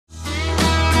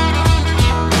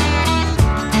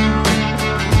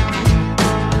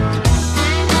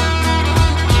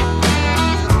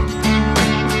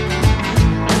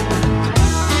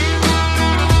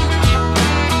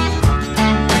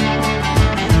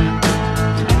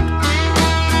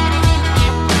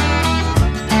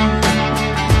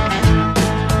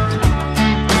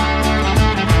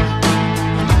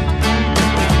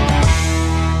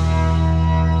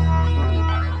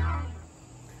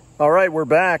we're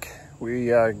back. We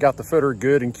got the footer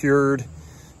good and cured,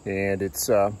 and it's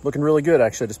looking really good.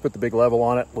 Actually, I just put the big level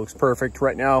on it. Looks perfect.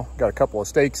 Right now, got a couple of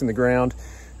stakes in the ground.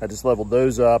 I just leveled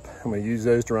those up. I'm gonna use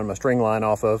those to run my string line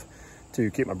off of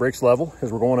to keep my bricks level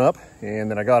as we're going up.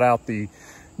 And then I got out the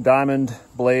diamond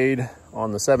blade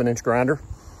on the 7-inch grinder,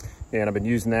 and I've been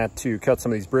using that to cut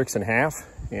some of these bricks in half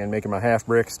and making my half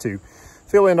bricks to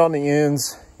fill in on the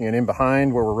ends and in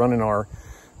behind where we're running our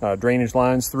drainage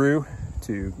lines through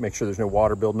to make sure there's no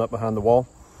water building up behind the wall.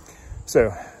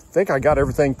 So I think I got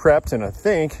everything prepped, and I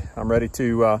think I'm ready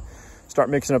to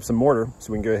start mixing up some mortar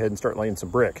so we can go ahead and start laying some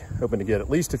brick. Hoping to get at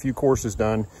least a few courses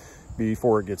done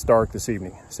before it gets dark this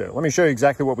evening. So let me show you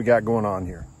exactly what we got going on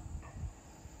here.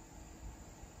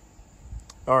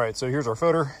 All right, so here's our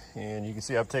footer, and you can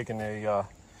see I've taken a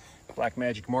black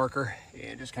magic marker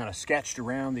and just kind of sketched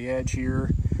around the edge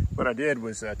here. What I did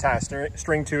was tie a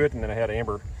string to it, and then I had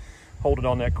Amber hold it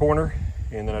on that corner,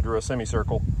 and then I drew a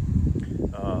semicircle,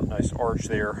 nice arch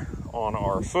there on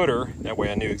our footer. That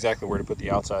way I knew exactly where to put the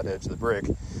outside edge of the brick,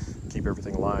 keep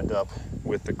everything lined up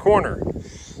with the corner.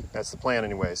 That's the plan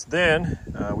anyways. Then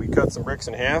we cut some bricks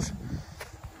in half,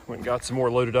 went and got some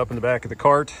more loaded up in the back of the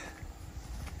cart,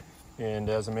 and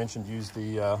as I mentioned, used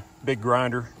the big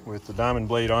grinder with the diamond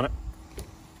blade on it.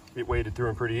 It waded through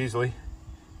them pretty easily.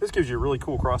 This gives you a really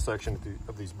cool cross-section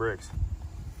of these bricks.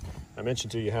 I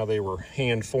mentioned to you how they were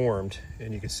hand formed,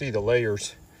 and you can see the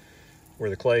layers where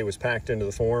the clay was packed into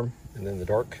the form, and then the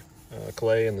dark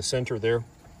clay in the center there.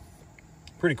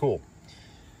 Pretty cool.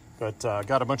 But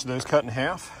got a bunch of those cut in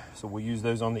half, so we'll use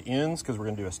those on the ends because we're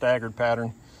going to do a staggered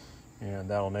pattern, and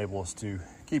that'll enable us to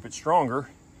keep it stronger.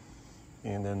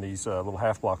 And then these little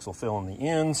half blocks will fill in the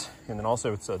ends, and then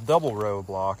also it's a double row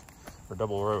block or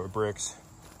double row of bricks.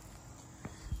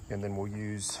 And then we'll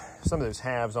use some of those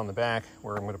halves on the back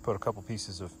where I'm going to put a couple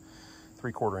pieces of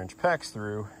 3/4 inch PEX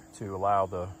through to allow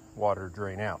the water to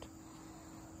drain out.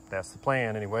 That's the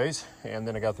plan anyways. And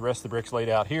then I got the rest of the bricks laid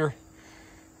out here,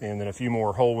 and then a few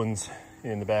more whole ones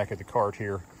in the back of the cart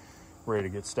here ready to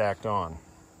get stacked on.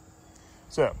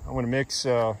 So I'm going to mix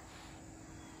over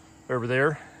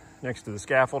there next to the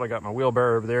scaffold. I got my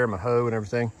wheelbarrow over there, my hoe and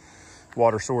everything,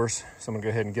 water source. So I'm going to go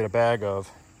ahead and get a bag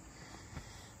of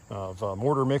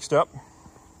mortar mixed up,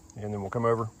 and then we'll come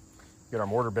over, get our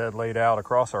mortar bed laid out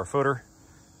across our footer,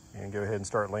 and go ahead and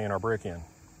start laying our brick in.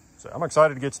 So I'm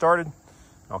excited to get started.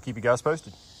 I'll keep you guys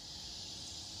posted.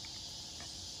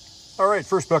 All right,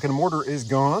 first bucket of mortar is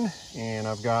gone, and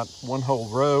I've got one whole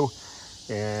row,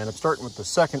 and I'm starting with the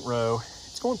second row.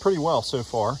 It's going pretty well so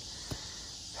far.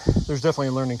 There's definitely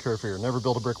a learning curve here. Never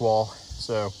built a brick wall,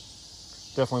 so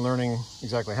definitely learning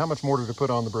exactly how much mortar to put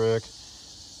on the brick,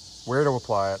 where to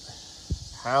apply it,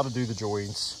 how to do the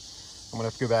joints. I'm gonna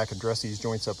have to go back and dress these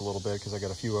joints up a little bit because I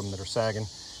got a few of them that are sagging.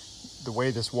 The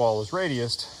way this wall is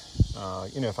radiused,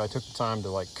 you know, if I took the time to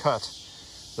like cut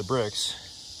the bricks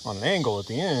on an angle at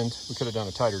the end, we could have done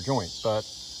a tighter joint. But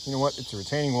you know what? It's a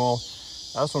retaining wall.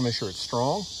 I just want to make sure it's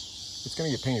strong. It's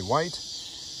gonna get painted white.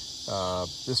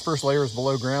 This first layer is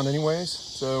below ground anyways,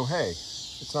 so hey,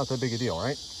 it's not that big a deal,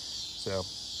 right? So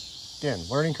again,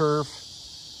 learning curve.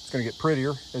 It's going to get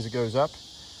prettier as it goes up.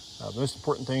 The most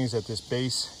important thing is that this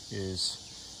base is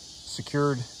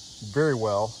secured very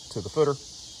well to the footer,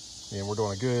 and we're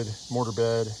doing a good mortar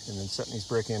bed and then setting these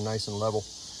brick in nice and level.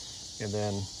 And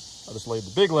then I just laid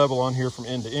the big level on here from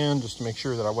end to end just to make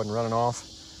sure that I wasn't running off,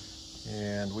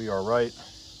 and we are right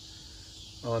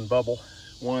on bubble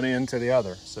one end to the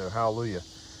other, so hallelujah.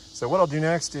 So what I'll do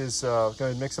next is go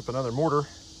ahead and mix up another mortar,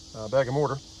 bag of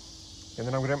mortar, and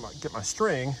then I'm going to get my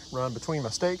string run between my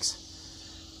stakes,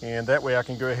 and that way I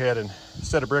can go ahead and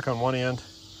set a brick on one end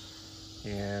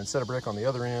and set a brick on the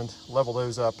other end, level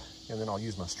those up, and then I'll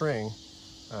use my string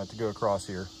to go across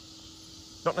here.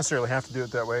 Don't necessarily have to do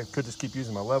it that way. Could just keep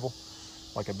using my level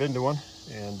like I've been doing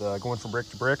and going from brick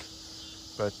to brick,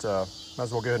 but might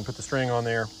as well go ahead and put the string on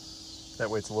there. That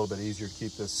way it's a little bit easier to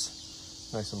keep this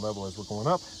nice and level as we're going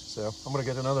up. So I'm going to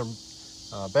get another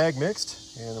bag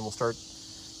mixed, and then we'll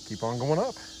keep on going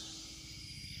up.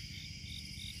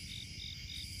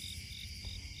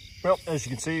 Well, as you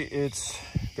can see, it's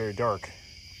very dark.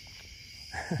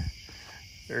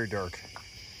 Very dark.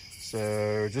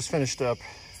 So just finished up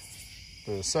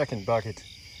the second bucket,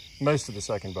 most of the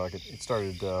second bucket. It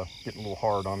started getting a little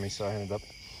hard on me, so I ended up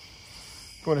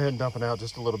going ahead and dumping out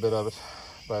just a little bit of it.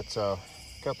 But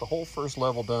got the whole first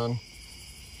level done,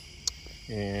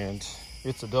 and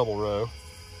it's a double row.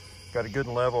 Got a good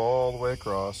level all the way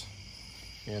across,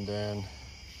 and then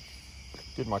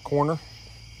did my corner.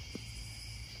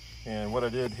 And what I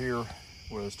did here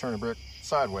was turn a brick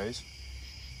sideways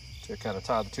to kind of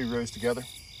tie the two rows together.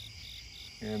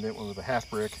 and then went with a half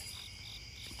brick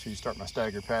to start my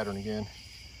staggered pattern again,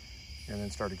 and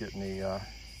then started getting the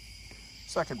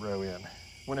second row in.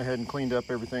 Went ahead and cleaned up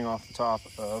everything off the top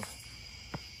of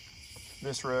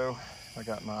this row. I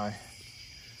got my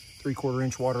 3/4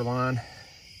 inch water line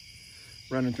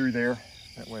running through there.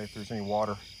 That way if there's any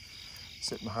water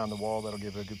sitting behind the wall, that'll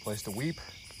give it a good place to weep.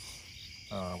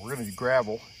 We're gonna do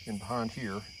gravel in behind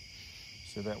here,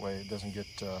 so that way it doesn't get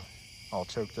all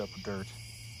choked up with dirt.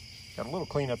 Got a little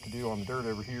cleanup to do on the dirt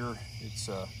over here. It's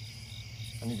I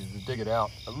needed to dig it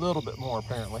out a little bit more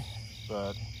apparently,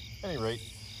 but at any rate,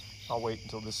 I'll wait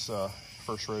until this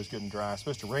first row is good and dry. It's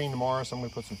supposed to rain tomorrow, so I'm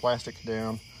gonna put some plastic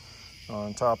down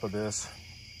on top of this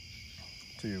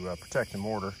to protect the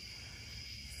mortar.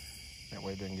 That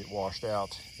way it doesn't get washed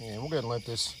out. And we'll go ahead and let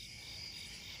this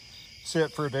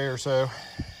sit for a day or so,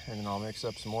 and then I'll mix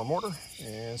up some more mortar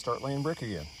and start laying brick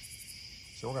again.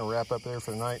 So we're gonna wrap up there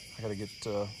for the night. I gotta get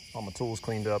all my tools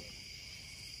cleaned up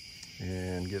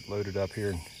and get loaded up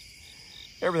here and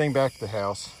everything back to the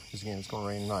house, because again, it's gonna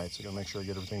rain tonight, so I gotta make sure I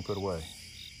get everything put away.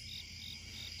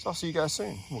 So I'll see you guys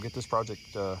soon. We'll get this project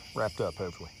wrapped up,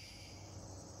 hopefully.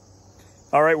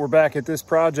 All right, we're back at this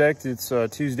project. It's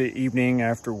Tuesday evening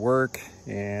after work,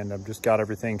 and I've just got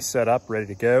everything set up, ready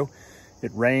to go.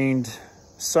 It rained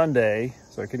Sunday,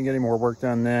 so I couldn't get any more work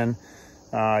done then.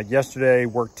 Yesterday,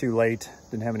 worked too late.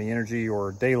 Didn't have any energy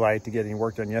or daylight to get any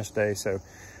work done yesterday, so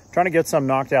trying to get some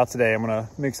knocked out today. I'm gonna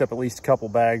mix up at least a couple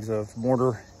bags of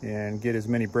mortar and get as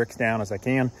many bricks down as I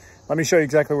can. Let me show you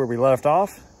exactly where we left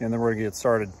off, and then we're gonna get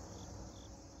started.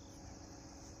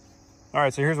 All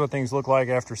right, so here's what things look like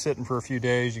after sitting for a few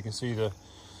days. You can see the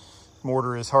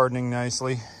mortar is hardening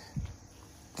nicely,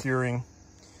 curing.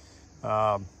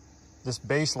 This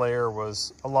base layer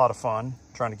was a lot of fun,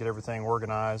 trying to get everything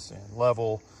organized and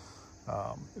level.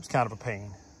 It was kind of a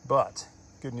pain, but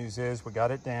good news is we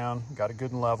got it down, got it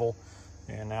good and level,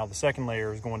 and now the second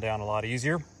layer is going down a lot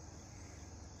easier.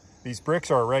 These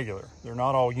bricks are irregular. They're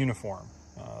not all uniform.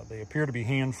 They appear to be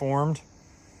hand formed,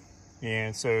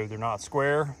 and so they're not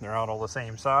square. They're not all the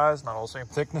same size, not all the same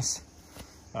thickness.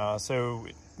 So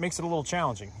it makes it a little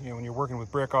challenging. You know, when you're working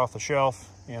with brick off the shelf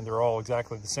and they're all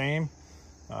exactly the same,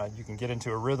 you can get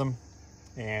into a rhythm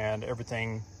and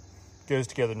everything goes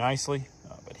together nicely.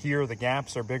 But here the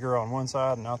gaps are bigger on one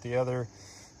side and not the other.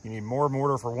 You need more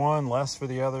mortar for one, less for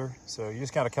the other. So you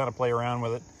just gotta kind of play around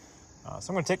with it. So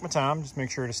I'm gonna take my time, just make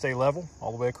sure to stay level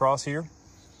all the way across here.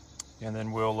 And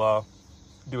then we'll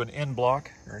do an end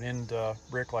block or an end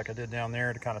brick like I did down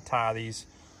there to kind of tie these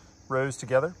rows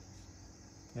together.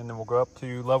 And then we'll go up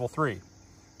to level 3,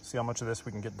 see how much of this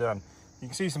we can get done. You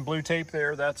can see some blue tape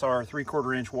there. That's our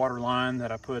 3/4 inch water line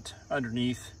that I put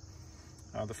underneath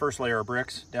the first layer of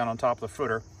bricks down on top of the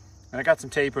footer. And I got some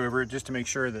tape over it just to make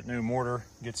sure that no mortar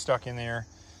gets stuck in there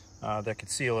that could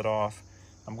seal it off.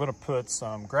 I'm gonna put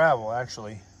some gravel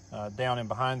actually down in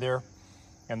behind there,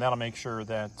 and that'll make sure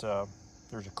that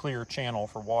there's a clear channel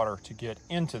for water to get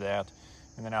into that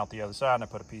and then out the other side. And I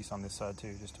put a piece on this side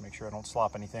too, just to make sure I don't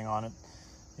slop anything on it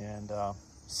and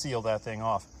seal that thing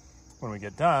off. When we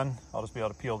get done, I'll just be able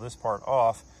to peel this part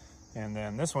off, and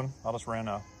then this one, I'll just run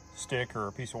a stick or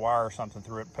a piece of wire or something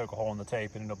through it, poke a hole in the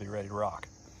tape, and it'll be ready to rock.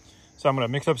 So I'm gonna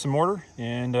mix up some mortar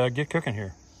and get cooking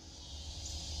here.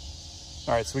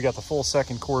 All right, so we got the full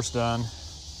second course done,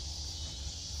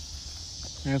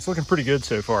 and it's looking pretty good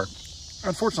so far.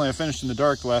 Unfortunately, I finished in the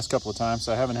dark the last couple of times,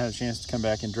 so I haven't had a chance to come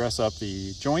back and dress up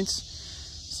the joints.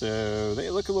 So they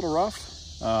look a little rough.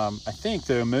 I think,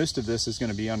 though, most of this is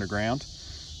going to be underground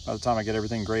by the time I get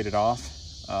everything graded off.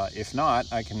 If not,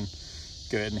 I can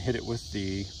go ahead and hit it with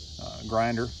the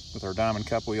grinder with our diamond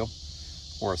cup wheel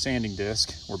or a sanding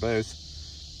disc or both,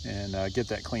 and get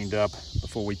that cleaned up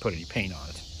before we put any paint on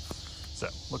it. So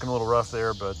looking a little rough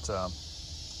there, but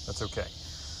that's okay.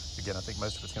 Again, I think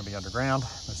most of it's going to be underground.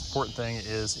 Most important thing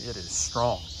is it is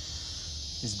strong.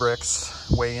 These bricks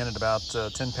weigh in at about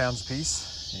 10 pounds a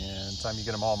piece, and by the time you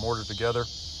get them all mortared together,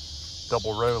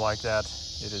 double row like that,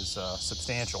 it is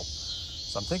substantial.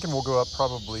 So I'm thinking we'll go up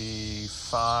probably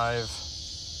 5,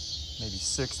 maybe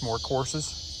 6 more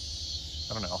courses.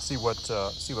 I don't know. I'll see what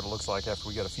it looks like after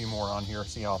we get a few more on here,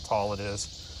 see how tall it is,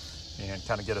 and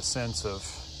kind of get a sense of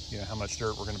how much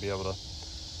dirt we're going to be able to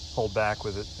hold back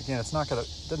with it. Again, it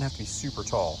doesn't have to be super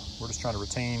tall. We're just trying to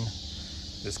retain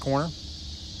this corner,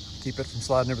 keep it from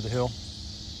sliding over the hill.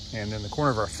 And then the corner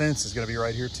of our fence is going to be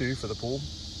right here too for the pool.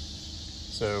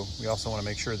 So we also want to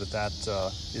make sure that that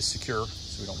is secure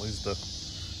so we don't lose the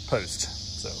post.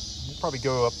 So we'll probably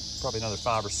go up another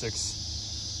 5 or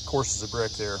 6 courses of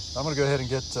brick there. I'm going to go ahead and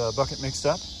get bucket mixed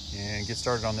up and get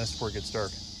started on this before it gets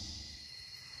dark.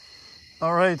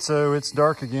 All right, so it's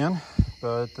dark again.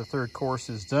 but the third course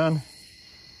is done.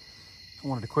 I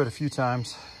wanted to quit a few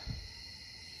times.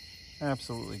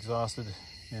 Absolutely exhausted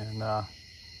and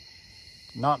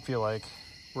did not feel like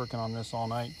working on this all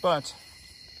night, but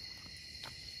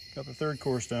got the third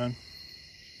course done.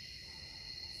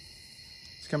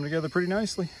 It's coming together pretty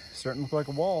nicely. Starting to look like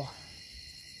a wall.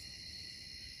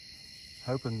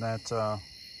 Hoping that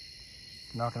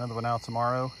knock another one out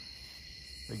tomorrow.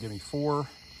 They give me 4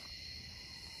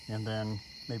 and then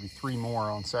maybe 3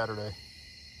 more on Saturday.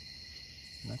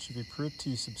 And that should be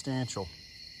pretty substantial.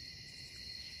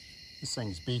 This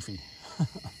thing's beefy.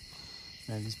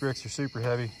 Man, these bricks are super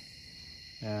heavy.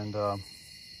 And of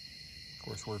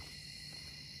course we're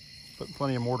putting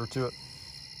plenty of mortar to it.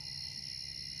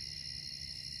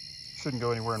 Shouldn't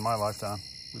go anywhere in my lifetime.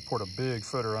 We poured a big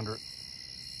footer under it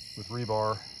with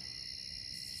rebar.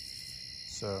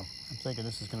 So I'm thinking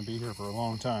this is going to be here for a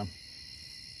long time.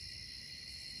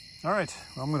 All right,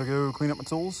 well, I'm going to go clean up my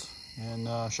tools and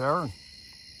shower and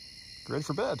get ready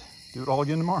for bed. Do it all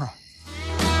again tomorrow.